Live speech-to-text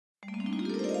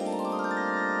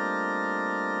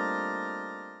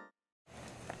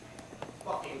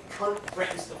cunt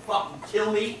threatens to fucking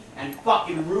kill me and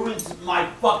fucking ruins my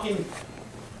fucking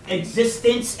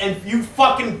existence, and you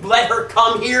fucking let her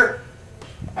come here?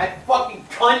 That fucking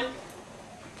cunt.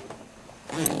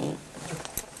 You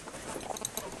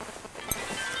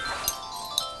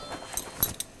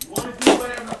wanna do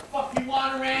whatever the fuck you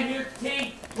want around here,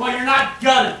 T? Well, you're not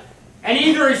gonna. And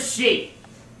neither is she.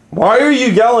 Why are you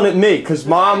yelling at me? Because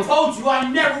Mom... I told you I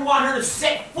never want her to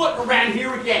set foot around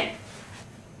here again.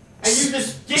 And you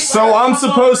just get... So I'm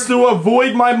supposed to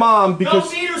avoid my mom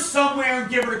because... Go meet her somewhere and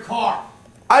give her the car.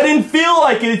 I didn't feel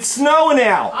like it. It's snowing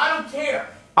out. I don't care.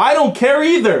 I don't care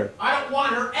either. I don't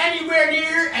want her anywhere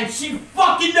near, and she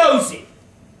fucking knows it.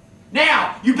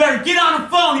 Now, you better get on the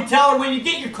phone and tell her when you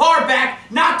get your car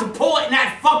back not to pull it in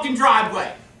that fucking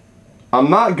driveway. I'm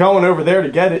not going over there to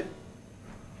get it.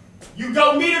 You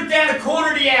go meet her down the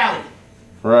corner of the alley.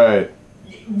 Right.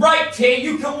 Right, T,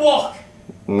 you can walk.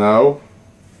 No.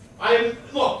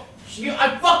 Look,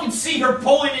 I fucking see her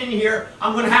pulling in here.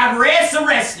 I'm gonna have her ass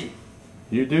arrested.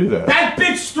 You do that. That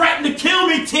bitch threatened to kill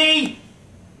me, T.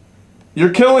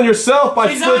 You're killing yourself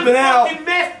by flipping out. She's on fucking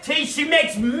meth, T. She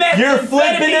makes meth. You're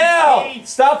flipping out. T.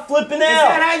 Stop flipping out. Is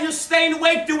that how you're staying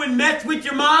awake doing meth with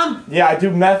your mom? Yeah, I do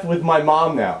meth with my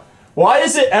mom now. Why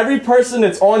is it every person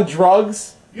that's on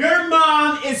drugs... Your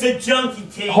mom is a junkie,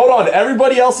 T. Hold on,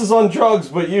 everybody else is on drugs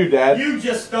but you, Dad. You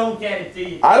just don't get it, do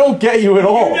you? I don't get you at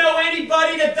all. Do you know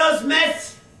anybody that does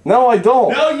meth? No, I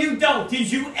don't. No, you don't.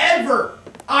 Did you ever?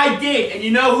 I did. And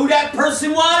you know who that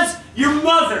person was? Your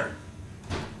mother.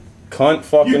 Cunt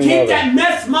fucking mother. You keep that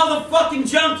meth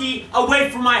motherfucking junkie away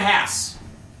from my house.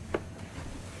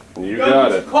 You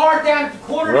got it. Your car down at the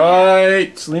corner.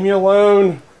 Right. Leave me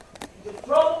alone. You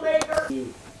troublemaker.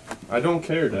 I don't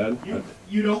care, Dad.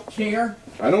 You don't care?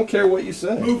 I don't care what you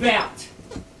say. Move out.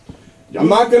 I'm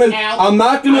not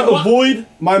gonna avoid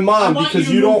my mom because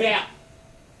you don't.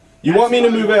 You want me to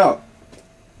move out?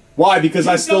 Why? Because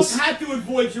I still. You don't have to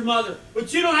avoid your mother,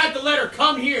 but you don't have to let her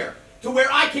come here to where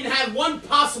I can have one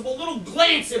possible little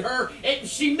glance at her and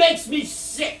she makes me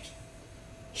sick.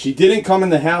 She didn't come in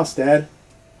the house, Dad.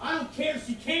 I don't care if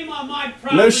she came on my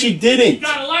property. No, she didn't. She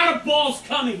got a lot of balls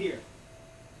coming here.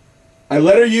 I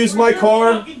let her use my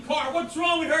car. Fucking car. What's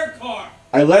wrong with her car?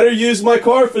 I let her use my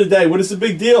car for the day. What is the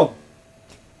big deal?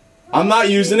 I'm not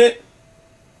using it.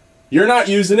 You're not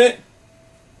using it.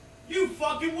 You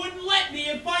fucking wouldn't let me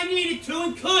if I needed to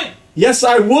and could. Yes,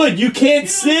 I would. You can't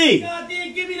see.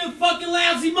 Goddamn, give me the fucking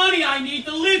lousy money I need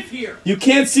to live here. You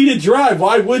can't see to drive.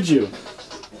 Why would you?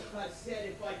 I said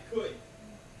if I could.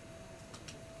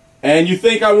 And you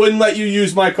think I wouldn't let you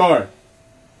use my car?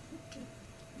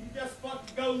 You just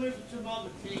fucking go live with your mother,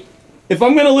 T. If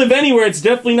I'm going to live anywhere, it's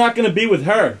definitely not going to be with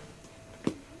her.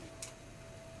 It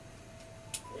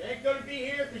ain't going to be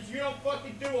here because you don't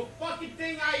fucking do a fucking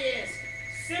thing I ask.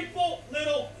 Simple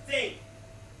little thing.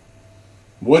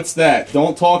 What's that?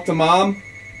 Don't talk to Mom?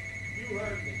 You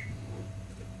heard me.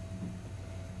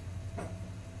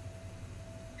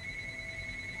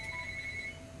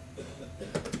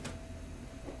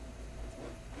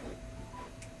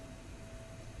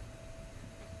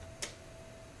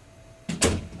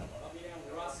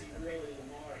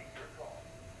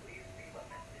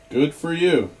 Good for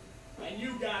you. And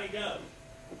you gotta go.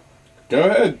 Go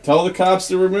ahead. Tell the cops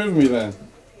to remove me then.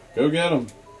 Go get them.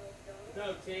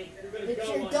 No, T. You're gonna It's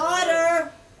go your on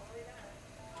daughter.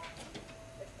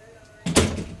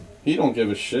 He don't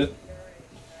give a shit.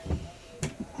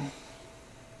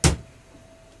 Go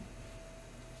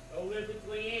live with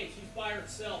Leanne. She's by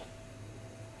herself.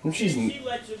 She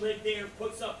lets you live there and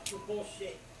puts up with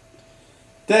bullshit.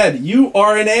 Dad, you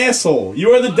are an asshole. You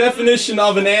are the definition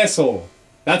of an asshole.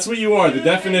 That's what you are, the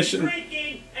definition.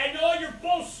 Drinking and all your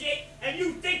bullshit, and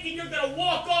you thinking you're gonna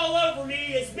walk all over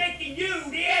me is making you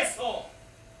the asshole.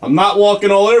 I'm not walking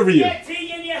all over you. Yeah,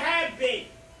 T, and you have been.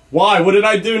 Why? What did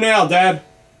I do now, Dad?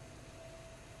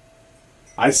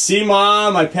 I see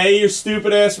Mom. I pay your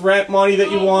stupid ass rent money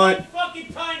that you want. One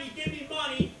fucking time you give me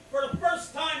money for the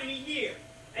first time in a year,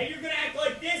 and you're gonna act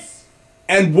like this?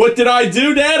 And what did I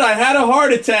do, Dad? I had a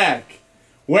heart attack.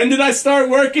 When did I start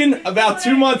working? About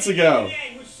 2 months ago.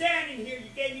 With Shannon here, you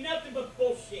gave me nothing but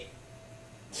bullshit.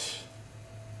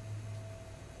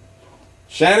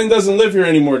 Shannon doesn't live here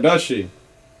anymore, does she?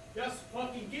 Just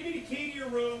fucking give me the key to your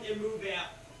room and move out.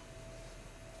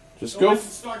 Just Go go.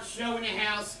 start showing the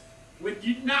house with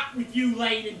you, not with you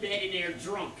laying in bed in there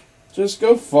drunk. Just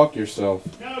go fuck yourself.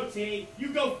 No, T, you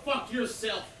go fuck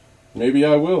yourself. Maybe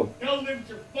I will. Go live with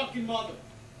your fucking mother.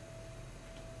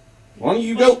 Why don't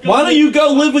you go? Why don't you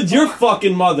go live with your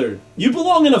fucking mother? You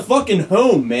belong in a fucking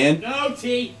home, man. No,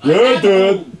 T. Yeah,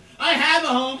 Dad. I have a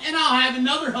home, and I'll have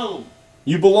another home.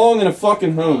 You belong in a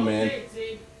fucking home, man.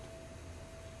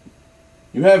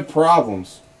 You have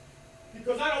problems.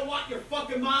 Because I don't want your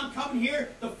fucking mom coming here,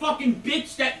 the fucking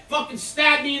bitch that fucking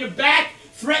stabbed me in the back,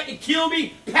 threatened to kill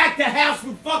me, packed the house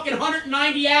with fucking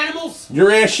 190 animals.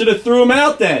 Your ass should have threw him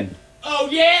out then. Oh,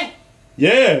 yeah?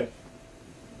 Yeah.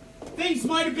 Things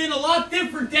might have been a lot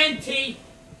different then, T.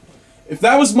 If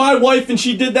that was my wife and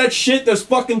she did that shit, those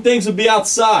fucking things would be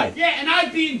outside. Yeah, and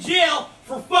I'd be in jail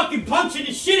for fucking punching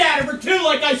the shit out of her too,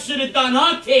 like I should have done,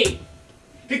 huh, T?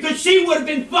 Because she would have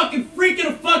been fucking freaking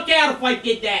the fuck out if I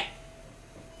did that.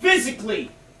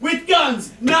 Physically. With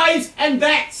guns, knives, and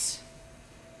bats.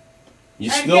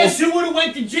 And guess who would have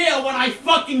went to jail when I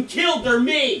fucking killed her?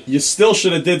 Me. You still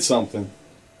should have did something.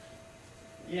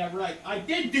 Yeah, right. I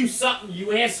did do something,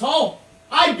 you asshole.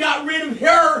 I got rid of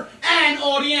her and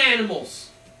all the animals.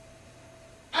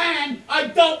 And I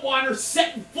don't want her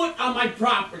setting foot on my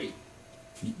property.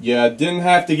 Yeah, didn't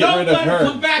have to get rid of her. Don't let her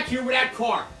come back here with that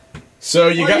car. So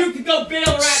you you could go bail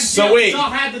her out of jail. So wait,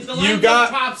 I'll have the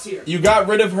cops here. You got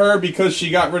rid of her because she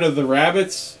got rid of the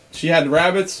rabbits? She had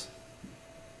rabbits?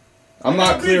 I'm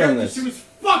not clear on this. She was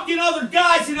fucking other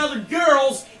guys and other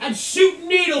girls and shooting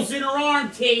needles in her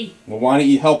arm, T. Well, why don't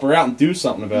you help her out and do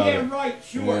something about it? Yeah, right,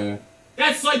 sure. Yeah.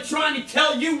 That's like trying to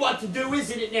tell you what to do,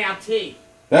 isn't it now, T?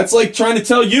 That's like trying to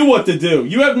tell you what to do.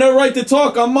 You have no right to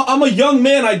talk. I'm a young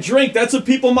man. I drink. That's what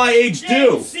people my age do.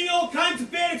 You see all kinds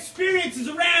of bad experiences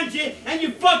around you, and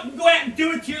you fucking go out and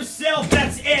do it to yourself.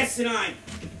 That's asinine.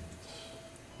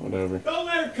 Whatever. Don't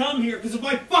let her come here, because if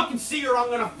I fucking see her, I'm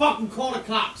gonna fucking call the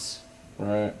cops.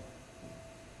 Right.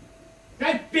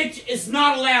 That bitch is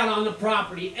not allowed on the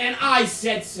property, and I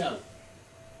said so.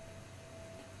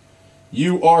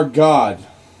 You are God.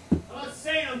 I'm not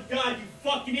saying I'm God, you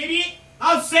fucking idiot.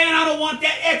 I'm saying I don't want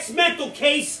that ex-mental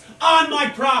case on my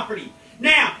property.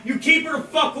 Now, you keep her the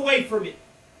fuck away from it.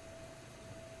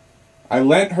 I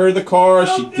lent her the car.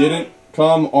 She didn't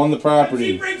come on the property.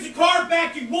 If she brings the car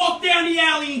back, you walk down the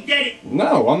alley and get it.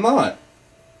 No, I'm not.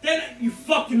 Then, you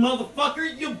fucking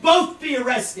motherfucker, you'll both be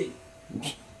arrested.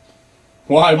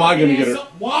 Why am I going to get her?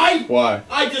 Why? Why?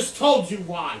 I just told you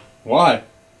why. Why?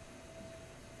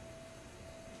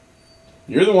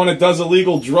 You're the one that does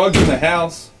illegal drugs in the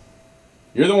house.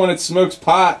 You're the one that smokes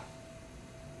pot.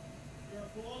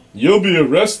 You'll be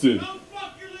arrested. Go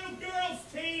fuck your little girls,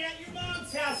 T, at your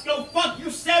mom's house. Go fuck your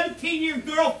 17-year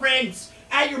girlfriends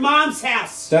at your mom's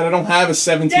house. Dad, I don't have a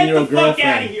 17-year-old girlfriend. Get the fuck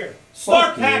out of here.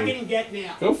 Start packing and getting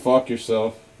out. Go fuck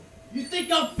yourself. You think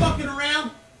I'm fucking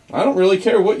around? I don't really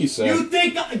care what you say. You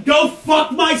think go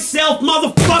fuck myself,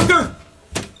 motherfucker?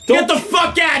 Get the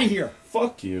fuck out of here.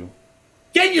 Fuck you.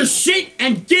 Get your shit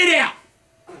and get out.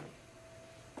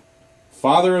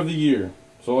 Father of the Year.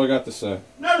 That's all I got to say.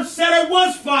 Never said I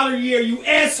was Father of the Year, you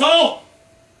asshole.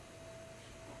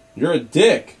 You're a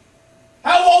dick.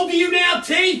 How old are you now,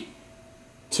 T?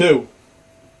 2.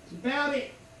 That's about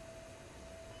it.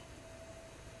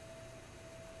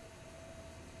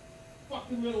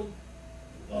 Fucking little...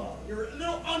 you're a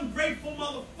little ungrateful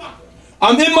motherfucker.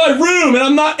 I'm in my room and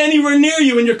I'm not anywhere near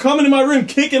you and you're coming in my room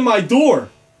kicking my door.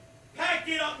 Pack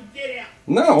it up and get out.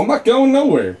 No, I'm not going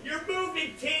nowhere. You're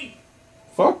moving, T.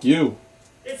 Fuck you.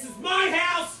 This is my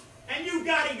house and you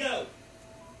gotta go.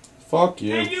 Fuck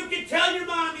you. And you can tell your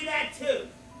mommy that too.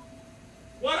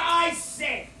 What I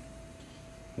said.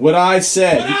 What I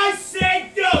said. What I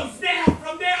said goes now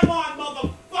from now on,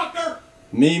 motherfucker.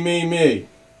 Me.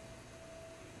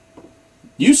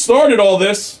 You started all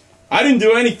this. I didn't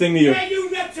do anything to you. Yeah, you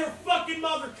let your fucking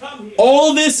mother come here.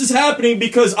 All this is happening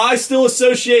because I still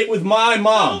associate with my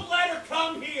mom. Don't let her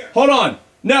come here. Hold on.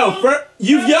 No,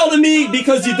 you've yelled at me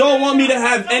because you don't want me to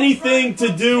have anything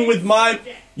to do with my...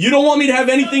 You don't want me to have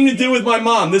anything to do with my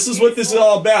mom. This is what this is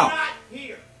all about. Not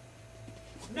here.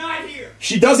 Not here.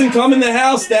 She doesn't come in the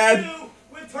house, Dad.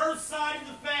 With her side of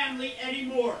the family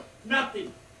anymore.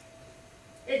 Nothing.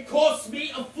 It costs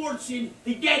me a fortune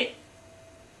to get it.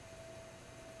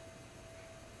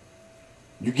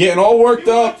 You're getting all worked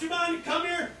up. You want your mom to come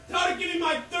here? Tell her to give me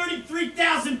my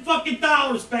 $33,000 fucking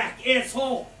dollars back,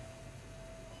 asshole.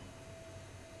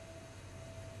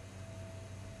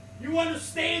 You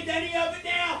understand any of it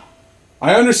now?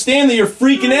 I understand that you're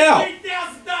freaking out.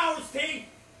 $33,000, T.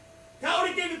 Tell her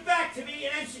to give it back to me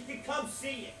and then she can come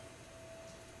see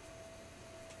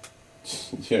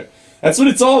it. Yeah. That's what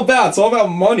it's all about. It's all about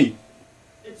money.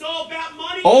 It's all about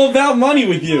money? All about money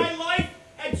with you. My life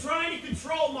and trying to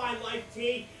control my life,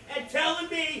 T, and telling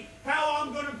me how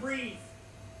I'm gonna breathe.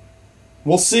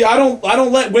 Well, see, I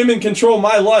don't let women control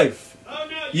my life. Oh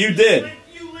no, you did.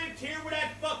 You lived here with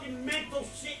that fucking mental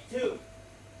shit too.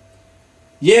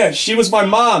 Yeah, she was my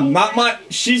mom,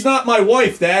 she's not my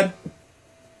wife, Dad.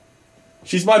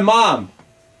 She's my mom.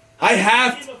 I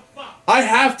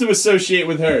have to associate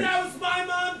with her. If that was my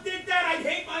mom did that, I'd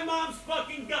hate my mom's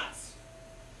fucking guts.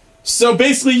 So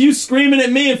basically you screaming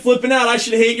at me and flipping out, I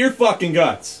should hate your fucking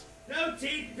guts. No,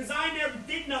 T, because I never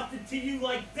did nothing to you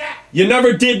like that. You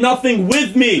never did nothing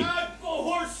with me.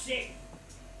 Horse shit.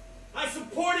 I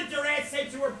supported your ass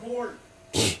since you were born.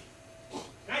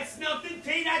 That's nothing,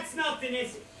 T. That's nothing,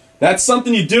 is it? That's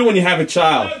something you do when you have a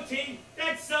child. No, T.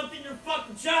 That's something your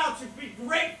fucking child should be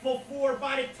grateful for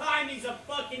by the time he's a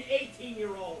fucking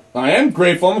 18-year-old. I am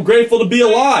grateful. I'm grateful to be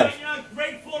alive. You're not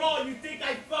grateful at all. You think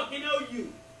I fucking owe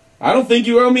you. I don't think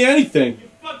you owe me anything. You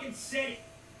fucking said it.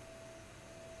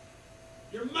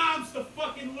 Your mom's the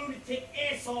fucking lunatic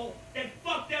asshole that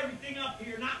fucked everything up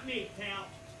here, not me, pal.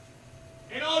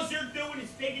 And all you're doing is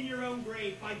digging your own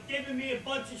grave by giving me a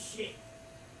bunch of shit.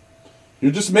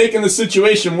 You're just making the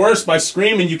situation worse by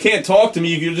screaming. You can't talk to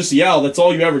me. You can just yell. That's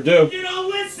all you ever do. You don't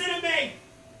listen to me.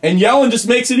 And yelling just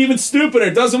makes it even stupider.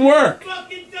 It doesn't work. You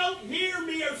fucking don't hear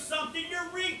me or something. You're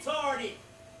retarded.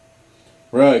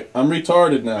 Right. I'm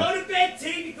retarded now. Go to bed,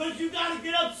 T, because you gotta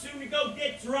get up soon to go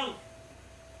get drunk.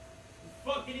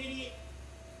 You fucking idiot.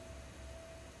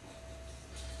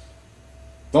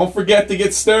 Don't forget to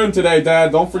get stoned today,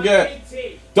 Dad. Don't forget.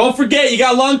 Don't forget, you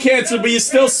got lung cancer, but you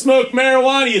still smoke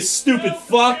marijuana, you stupid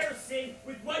fuck.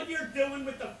 With what you're doing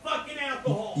with the fucking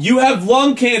alcohol. You have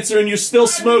lung cancer and you're still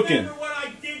smoking. I remember what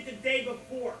I did the day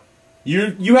before.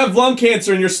 You have lung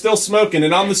cancer and you're still smoking,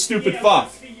 and I'm the stupid fuck.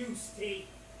 What's the use, T?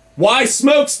 Why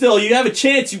smoke still? You have a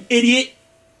chance, you idiot.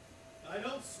 I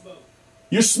don't smoke.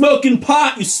 You're smoking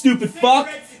pot, you stupid fuck.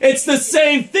 It's the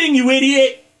same thing, you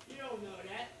idiot. You don't know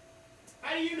that.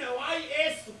 How do you know? I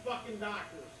asked the fucking doctors.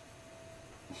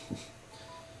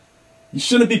 You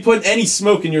shouldn't be putting any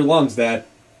smoke in your lungs, Dad.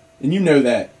 And you know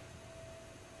that.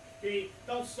 Steve,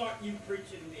 don't start you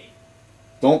preaching to me.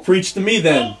 Don't preach to me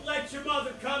then. Don't let your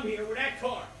mother come here with that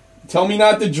car. Tell me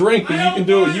not to drink, but you can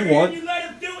do what you want. You let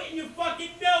her do it and you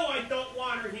fucking know I don't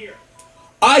want her here.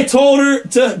 I told her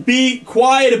to be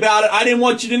quiet about it. I didn't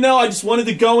want you to know. I just wanted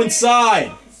to go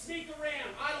inside. Sneak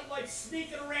around. I don't like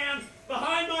sneaking around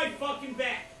behind my fucking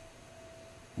back.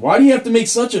 Why do you have to make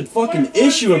such a fucking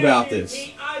issue about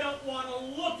this? I don't want to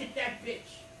look at that bitch.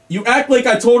 You act like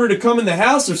I told her to come in the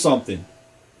house or something.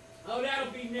 Oh,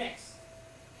 that'll be next.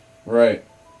 Right.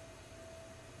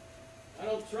 I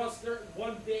don't trust her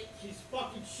one bit. She's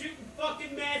fucking shooting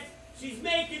fucking meth. She's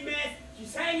making meth.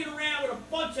 She's hanging around with a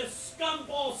bunch of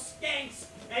scumball skanks.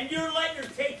 And you're letting her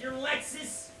take your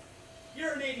Lexus?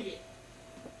 You're an idiot.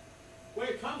 When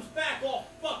it comes back all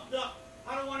fucked up,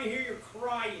 I don't want to hear you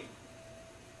crying.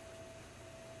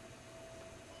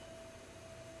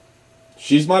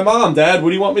 She's my mom, Dad. What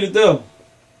do you want me to do?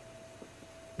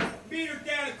 Meet her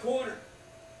down the corner.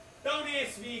 Don't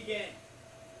ask me again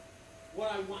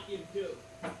what I want you to do.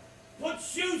 Put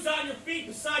shoes on your feet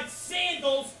besides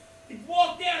sandals and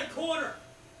walk down the corner.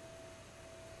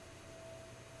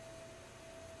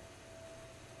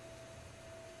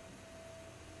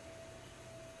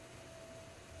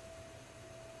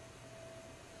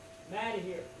 I'm out of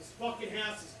here. This fucking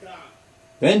house is gone.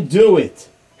 Then do it.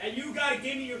 And you gotta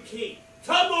give me your key.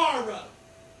 Tomorrow!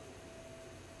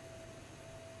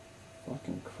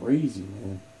 Fucking crazy,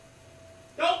 man.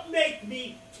 Don't make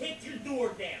me kick your door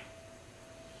down.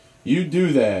 You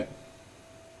do that.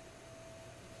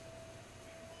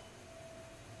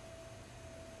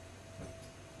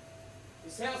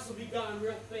 This house will be gone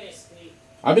real fast, T.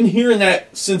 I've been hearing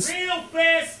that since... Real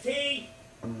fast, T.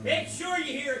 Make sure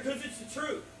you hear it, because it's the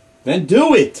truth. Then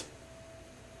do it.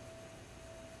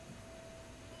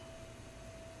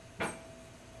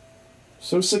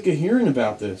 So sick of hearing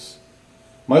about this.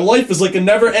 My life is like a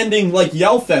never-ending, like,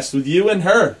 yell fest with you and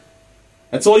her.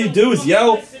 That's all you do is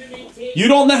yell. You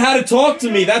don't know how to talk to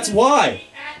me, that's why.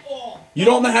 You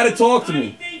don't know how to talk to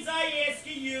me. Things I ask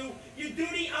you, you do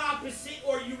the opposite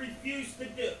or you refuse to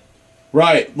do.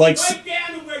 Right, like... Right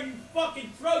down to where you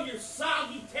fucking throw your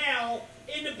soggy towel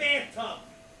in the bathtub.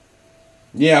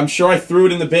 Yeah, I'm sure I threw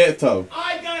it in the bathtub.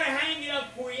 I gotta hang it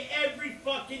up for you every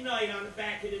fucking night on the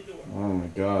back of the door. Oh my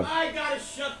god. I gotta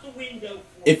shut the window for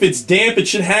you. If it's damp, it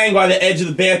should hang by the edge of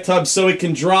the bathtub so it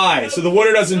can dry, so the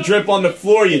water doesn't drip on the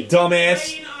floor, you dumbass.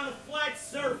 Laying on a flat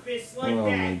surface like Oh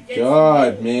that my gets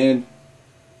god, mold. man.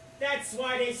 That's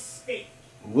why they stink.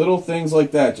 Little things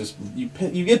like that, just you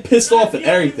get pissed off at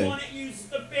everything. You're the one that uses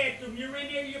the bathroom. You're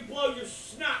in there, you blow your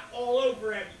snot all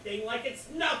over everything like it's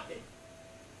nothing.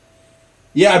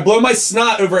 Yeah, I blow my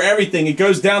snot over everything. It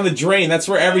goes down the drain. That's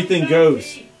where everything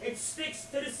goes. It sticks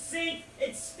to the sink.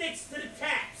 It sticks to the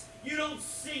taps. You don't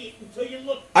see it until you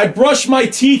look. I brush my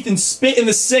teeth and spit in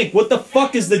the sink. What the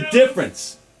fuck is the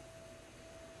difference?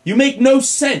 You make no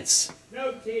sense.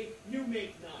 No, T, you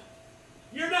make none.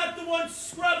 You're not the one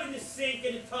scrubbing the sink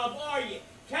in the tub, are you?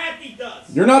 Kathy does.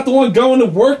 You're not the one going to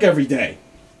work every day.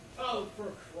 Oh,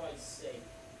 for Christ's sake.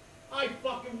 I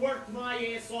fucking worked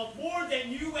my ass off more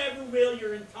than you ever will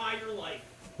your entire life.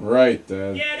 Right,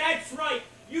 Dad. Yeah, that's right.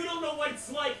 You don't know what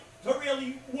it's like to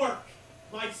really work,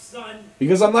 my son.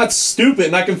 Because I'm not stupid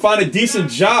and I can find a decent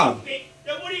job. Stupid.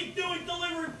 Then what are you doing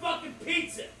delivering fucking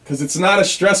pizza? Because it's not a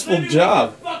stressful Living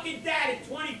job. with your fucking dad at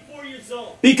 24 years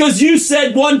old. Because you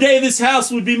said one day this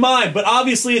house would be mine, but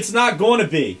obviously it's not going to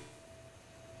be.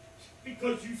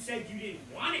 Because you said you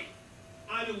didn't want it.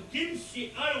 I don't give a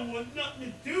shit. I don't want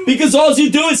nothing to do with it. Because all you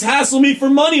do is hassle me for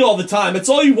money all the time. That's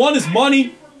all you want is money.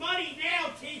 For money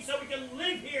now, T, so we can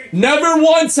live here. Never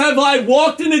once have I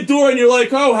walked in the door and you're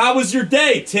like, oh, how was your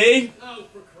day, T? Oh,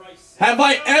 for Christ's sake. Have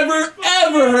I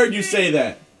ever heard you say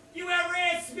that? You ever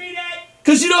asked me that?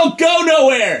 Because you don't go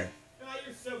nowhere. Oh,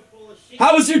 you're so full of shit.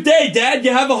 How was your day, Dad?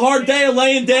 You have a hard day of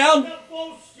laying down? No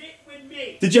bullshit with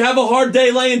me. Did you have a hard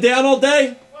day laying down all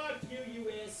day? Fuck you,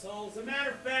 you assholes. As a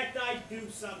matter of fact, I do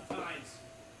sometimes.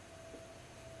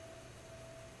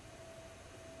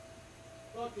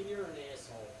 Fucking you're an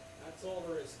asshole. That's all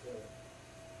there is to it.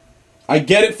 I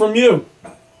get it from you.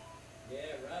 Yeah,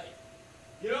 right.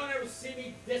 You don't ever see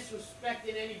me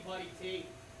disrespecting anybody, T.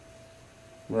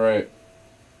 Right.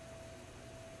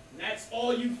 And that's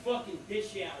all you fucking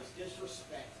dish out is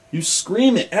disrespect. You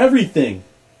scream at everything.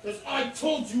 Because I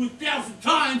told you 1,000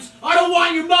 times, I don't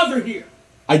want your mother here.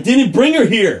 I didn't bring her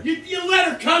here. You let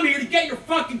her come here to get your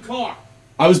fucking car.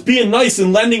 I was being nice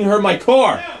and lending her my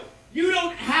car. No, you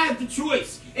don't have the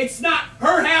choice. It's not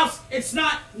her house, it's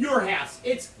not your house.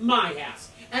 It's my house.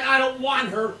 And I don't want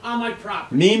her on my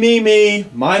property. Me.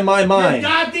 Mine. You're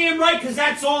goddamn right, because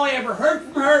that's all I ever heard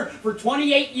from her for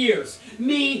 28 years.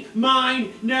 Me,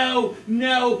 mine, no,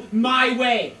 my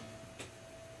way.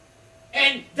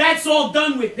 And that's all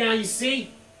done with now, you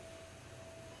see?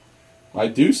 I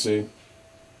do see.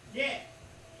 Yeah.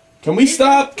 Can we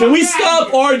stop? Can we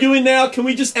stop arguing now? Can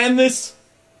we just end this?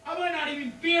 I might not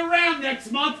even be around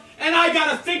next month, and I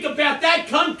gotta think about that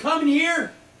cunt coming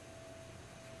here.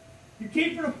 You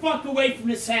keep her the fuck away from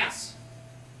this house.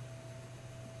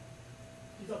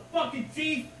 She's a fucking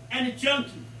thief and a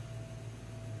junkie.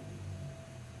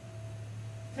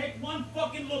 Take one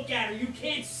fucking look at her. You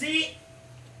can't see it?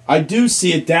 I do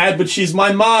see it, Dad, but she's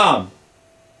my mom.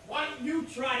 Why don't you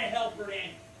try to help her then?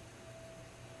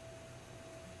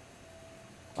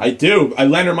 I do. I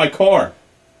lend her my car.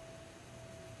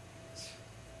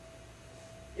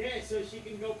 Yeah, so she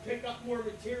can go pick up more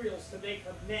materials to make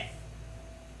her meth.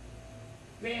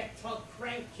 Bathtub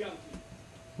crank junkie.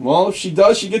 Well, if she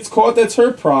does, she gets caught, that's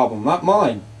her problem, not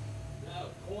mine. No,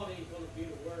 caught ain't gonna be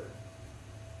the word.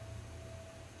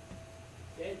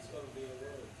 Dead's gonna be the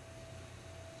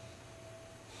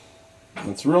word.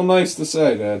 That's real nice to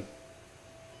say, Dad.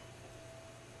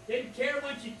 Didn't care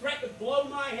when she threatened to blow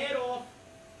my head off.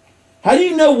 How do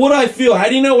you know what I feel? How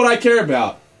do you know what I care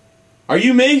about? Are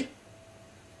you me?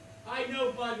 I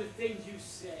know by the things you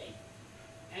say.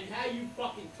 And how you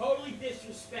fucking totally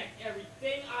disrespect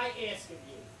everything I ask of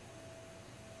you.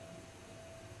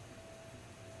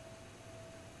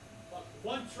 Fuck,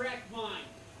 one-track mind.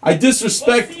 I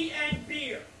disrespect... Pussy and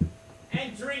beer.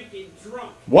 And drinking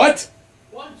drunk. What?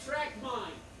 One-track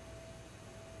mind.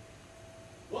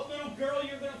 What little girl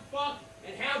you're gonna fuck,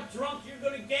 and how drunk you're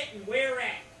gonna get, and where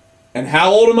at. And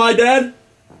how old am I, Dad?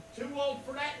 Too old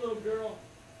for that little girl.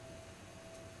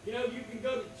 You know, you can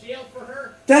go to jail for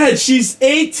her. Dad, she's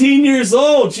 18 years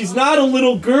old. She's not a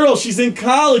little girl. She's in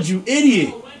college, you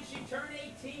idiot. Oh, when she turned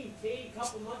 18, T, a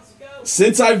couple months ago?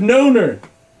 Since I've known her.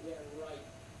 Yeah, right.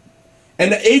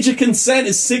 And the age of consent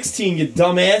is 16, you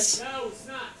dumbass. No, it's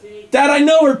not, T. Dad, I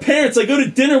know her parents. I go to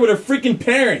dinner with her freaking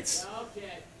parents.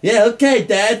 Okay. Yeah, okay,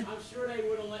 Dad. I'm sure they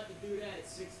would have let you do that at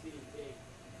 16, T.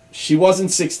 She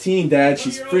wasn't 16, Dad. So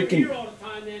She's you're freaking... over here all the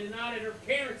time then, and not at her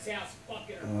parents' house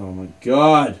fucking her. Oh, my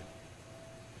God.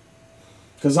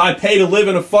 Because I pay to live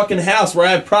in a fucking house where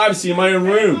I have privacy in my own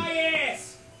room. My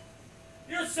ass.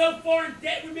 You're so far in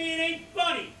debt with me, it ain't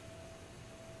funny.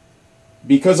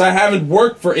 Because I haven't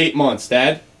worked for 8 months,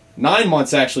 Dad. 9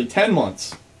 months, actually. 10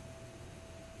 months.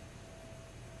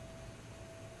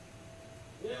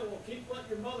 Yeah, well, keep letting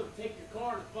your mother take your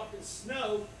car in the fucking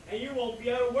snow, and you won't be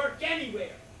able to work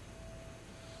anywhere.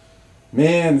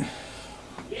 Man.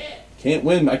 Yeah. Can't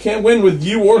win. I can't win with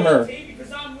you or her.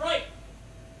 Because I'm right.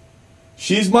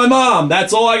 She's my mom.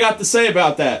 That's all I got to say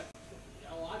about that.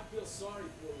 Oh, I feel sorry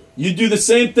for you. You do the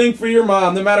same thing for your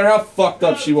mom, no matter how fucked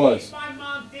up she was. My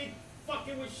mom did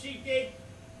fucking what she did.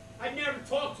 I'd never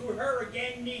talk to her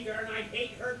again, neither, and I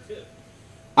hate her too.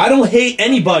 I don't hate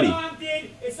anybody. What Mom did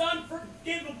is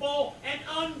unforgivable and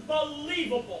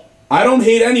unbelievable. I don't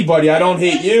hate anybody. I don't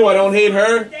hate you. I don't hate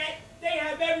her. They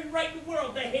have every right in the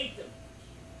world to hate them.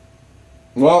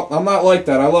 Well, I'm not like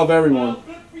that. I love everyone. Well,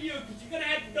 good for you, because you're going to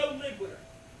have to go live with her.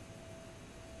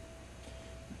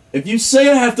 If you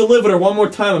say I have to live with her one more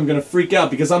time, I'm going to freak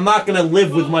out because I'm not going to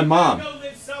live with my mom. Go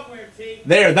live somewhere, T.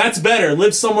 There, that's better.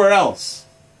 Live somewhere else.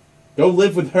 Go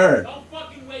live with her. Don't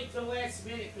fucking wait till last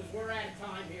minute, because we're out of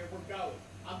time here. We're going.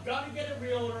 I'm going to get a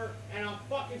realtor, and I'm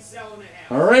fucking selling a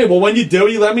house. All right, well, when you do,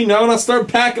 you let me know, and I'll start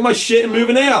packing my shit and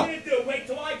moving out. What are you going to do? Wait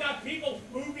till I got people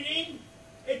moving in?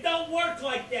 It don't work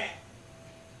like that.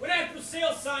 When that for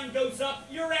sale sign goes up,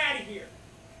 you're out of here.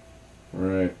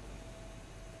 Right.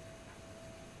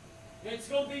 And it's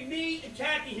going to be me and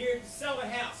Kathy here to sell the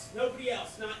house. Nobody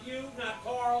else. Not you, not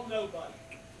Carl, nobody.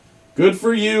 Good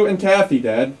for you and Kathy,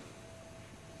 Dad.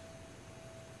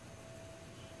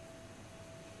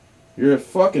 You're a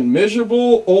fucking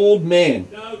miserable old man.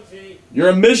 No, T. You're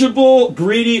a miserable,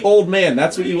 greedy old man.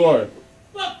 That's what you are.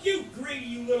 Fuck you, greedy,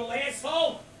 you little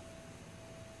asshole.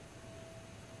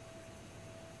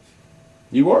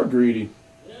 You are greedy.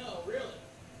 No, really.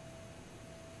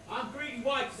 I'm greedy,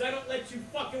 why? Because I don't let you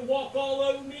fucking walk all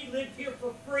over me, live here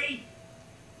for free.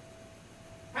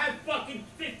 Have fucking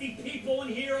 50 people in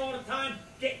here all the time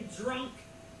getting drunk.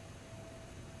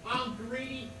 I'm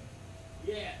greedy?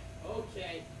 Yeah,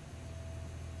 okay.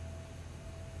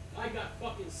 I got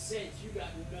fucking sense, you got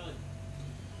none.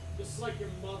 Just like your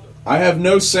mother. I have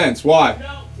no sense. Why?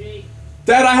 No, T.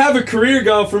 Dad, I have a career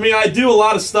going for me. I do a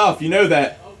lot of stuff. You know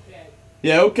that. Okay.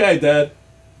 Yeah, okay, Dad.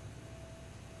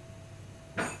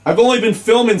 I've only been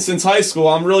filming since high school.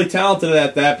 I'm really talented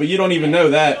at that, but you don't even know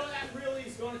that. You know that really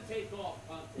is going to take off,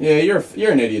 huh? Yeah,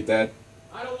 you're an idiot, Dad.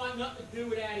 I don't want nothing to do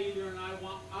with that either, and I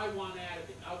want out of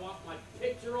it. I want my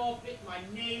picture off it, my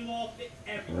name off it,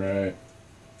 everything. Right.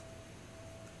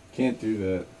 Can't do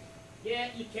that. Yeah,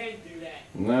 you can do that.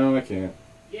 No, I can't.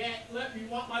 Yeah, let me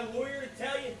want my lawyer to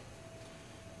tell you.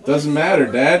 Doesn't matter,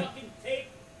 Dad.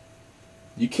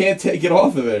 You can't take it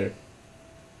off of there.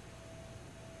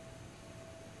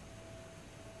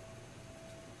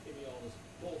 Give me all this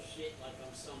bullshit like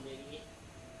I'm some idiot.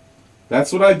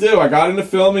 That's what I do. I got into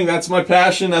filming. That's my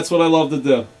passion. That's what I love to do.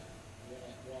 Yeah,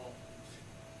 well,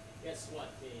 guess what,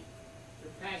 Dave?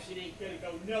 Your passion ain't gonna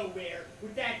go nowhere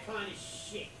with that kind of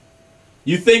shit.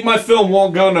 You think my film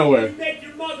won't go nowhere? You make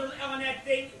your mother on that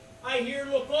thing, I hear,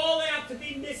 look all out to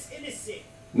be Miss Innocent.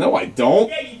 No, I don't.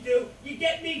 Yeah, you do. You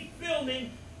get me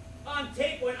filming on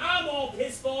tape when I'm all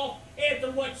pissed off after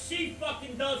what she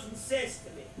fucking does and says to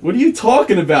me. What are you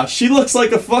talking about? She looks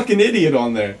like a fucking idiot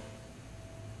on there.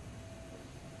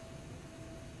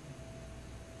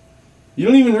 You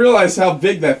don't even realize how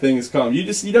big that thing has come. You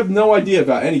have no idea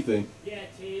about anything. Yeah,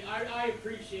 T, I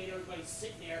appreciate everybody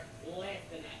sitting there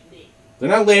laughing at me. They're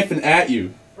not laughing at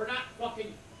you. For not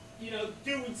fucking,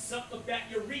 doing something about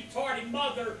your retarded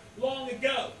mother long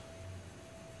ago.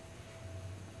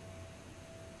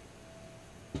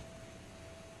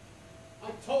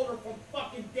 I told her from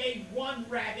fucking day one,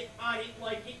 Rabbit, I didn't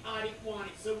like it, I didn't want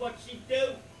it. So what'd she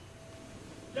do?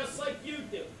 Just like you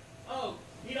do. Oh,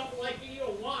 you don't like it, you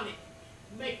don't want it.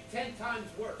 Make it 10 times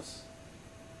worse.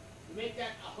 Make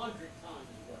that 100 times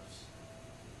worse.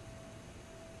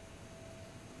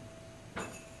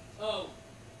 Oh,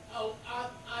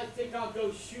 I think I'll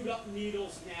go shoot up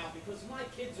needles now because my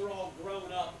kids are all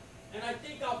grown up. And I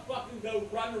think I'll fucking go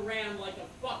run around like a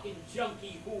fucking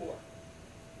junkie whore.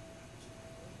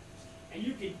 And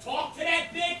you can talk to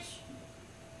that bitch?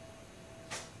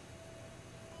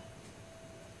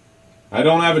 I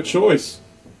don't have a choice.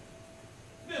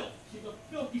 Phil, she's a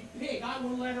filthy pig. I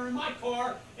wouldn't let her in my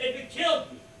car if it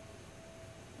killed me.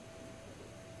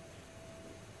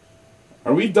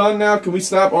 Are we done now? Can we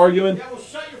stop arguing? Yeah, well,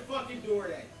 shut your fucking door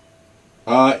then.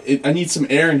 I need some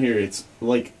air in here. It's,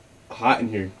 like, hot in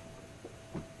here.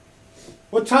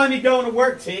 What time you going to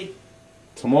work, T?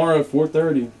 Tomorrow at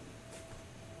 4:30.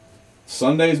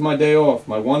 Sunday's my day off.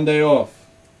 My one day off.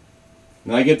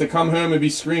 And I get to come home and be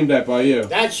screamed at by you.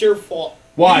 That's your fault.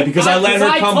 Why? Because I let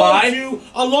her come by? I told you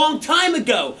a long time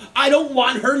ago, I don't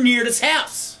want her near this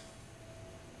house.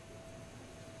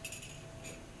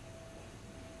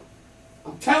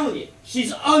 I'm telling you,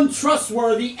 she's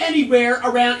untrustworthy anywhere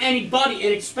around anybody,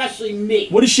 and especially me.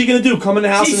 What is she going to do? Come in the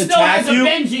house and attack you? She still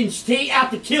has a vengeance, T, out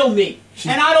to kill me.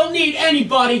 And I don't need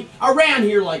anybody around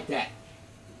here like that.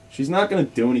 She's not going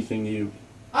to do anything to you.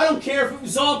 I don't care if it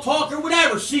was all talk or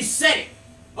whatever. She said it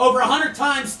over 100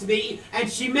 times to me, and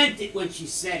she meant it when she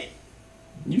said it.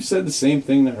 You said the same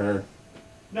thing to her.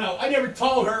 No, I never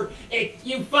told her, if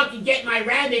you fucking get my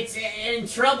rabbits in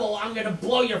trouble, I'm gonna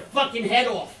blow your fucking head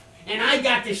off. And I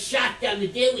got the shotgun to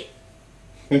do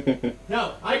it.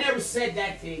 No, I never said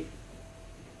that to you.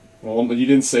 Well, but you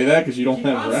didn't say that because you don't If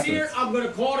have I'm records. here, I'm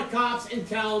gonna call the cops and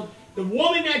tell them the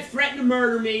woman that threatened to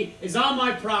murder me is on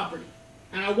my property.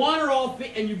 And I want her off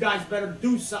it, and you guys better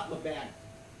do something about it.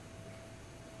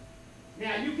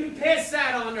 Now, you can pass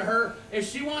that on to her if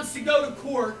she wants to go to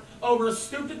court over a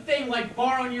stupid thing like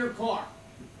borrowing your car.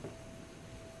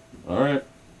 All right.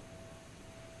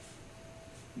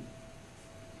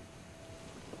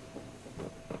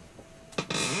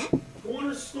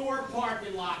 Corner store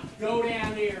parking lot. Go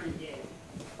down there and get it.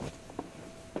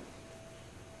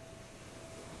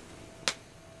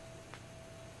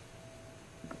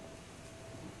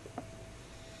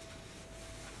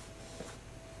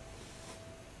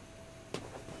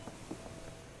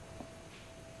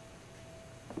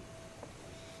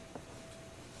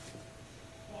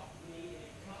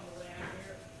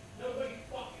 Nobody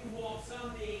fucking walks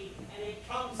on me, and it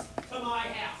comes to my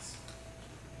house.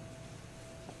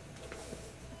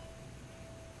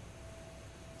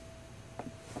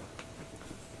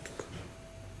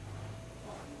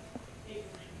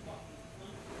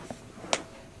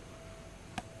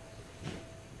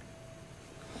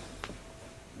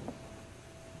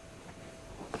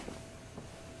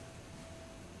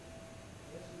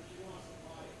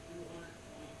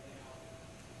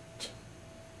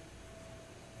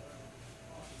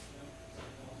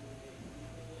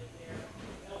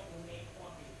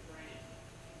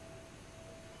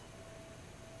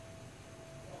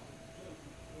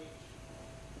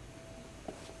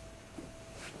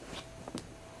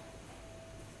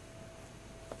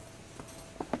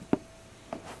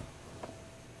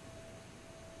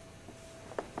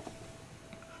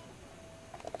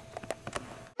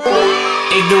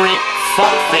 Ignorant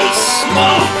fuckface.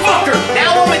 Motherfucker!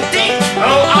 Now I'm a dick!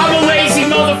 Oh, I'm a lazy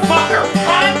motherfucker!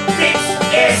 I'm bitch!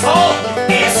 Asshole!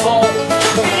 Asshole!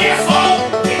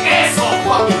 Asshole! Asshole!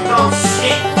 Fucking dumb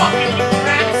shit! Fucking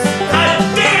rabbits! God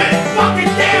damn it!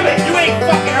 Fucking damn it! You ain't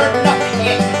fucking heard nothing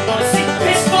yet! Wanna see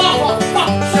pissed off? I'll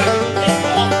fucking show you pissed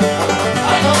off!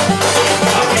 I know!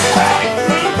 Fucking rabbit!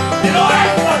 You know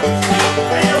that fucking shit!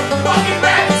 And your fucking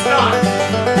rabbit's gone!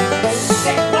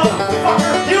 Sick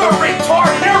motherfucker! You're a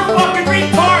retard! You're fucking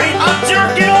retarded! I'm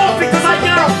jerking off because I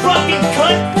got a fucking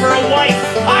cunt for a wife!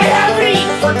 I haven't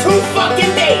eaten for 2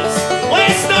 fucking days!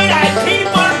 Last night I had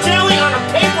peanut butter jelly on a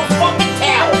paper fucking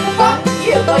towel! Fuck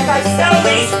you! Like I said,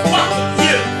 it's fucking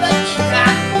you!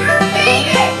 You're a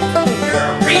bigot! You're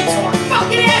a retard!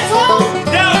 Fucking asshole!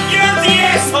 No, you're the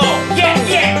asshole! Yeah,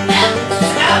 yeah!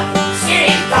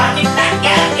 Shit, fucking knock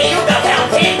out! You go down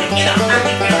here and get a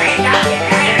fucking right out here!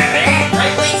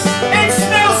 It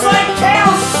smells like cow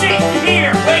shit in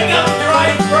here! Wake up, dry,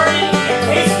 burning, and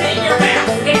taste it in your mouth!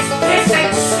 It's piss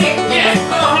and shit! Yeah,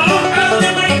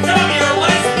 Everybody tell me you're a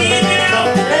lesbian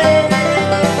now!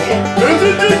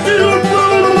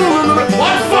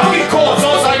 One fucking call is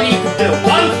all I need to do!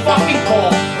 One fucking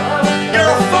call! You're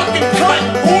a fucking cunt,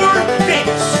 whore,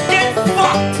 bitch! Get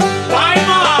fucked! Bye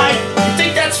bye! You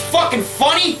think that's fucking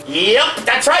funny? Yep,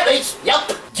 that's right, bitch!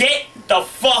 Yep! Get the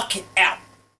fuck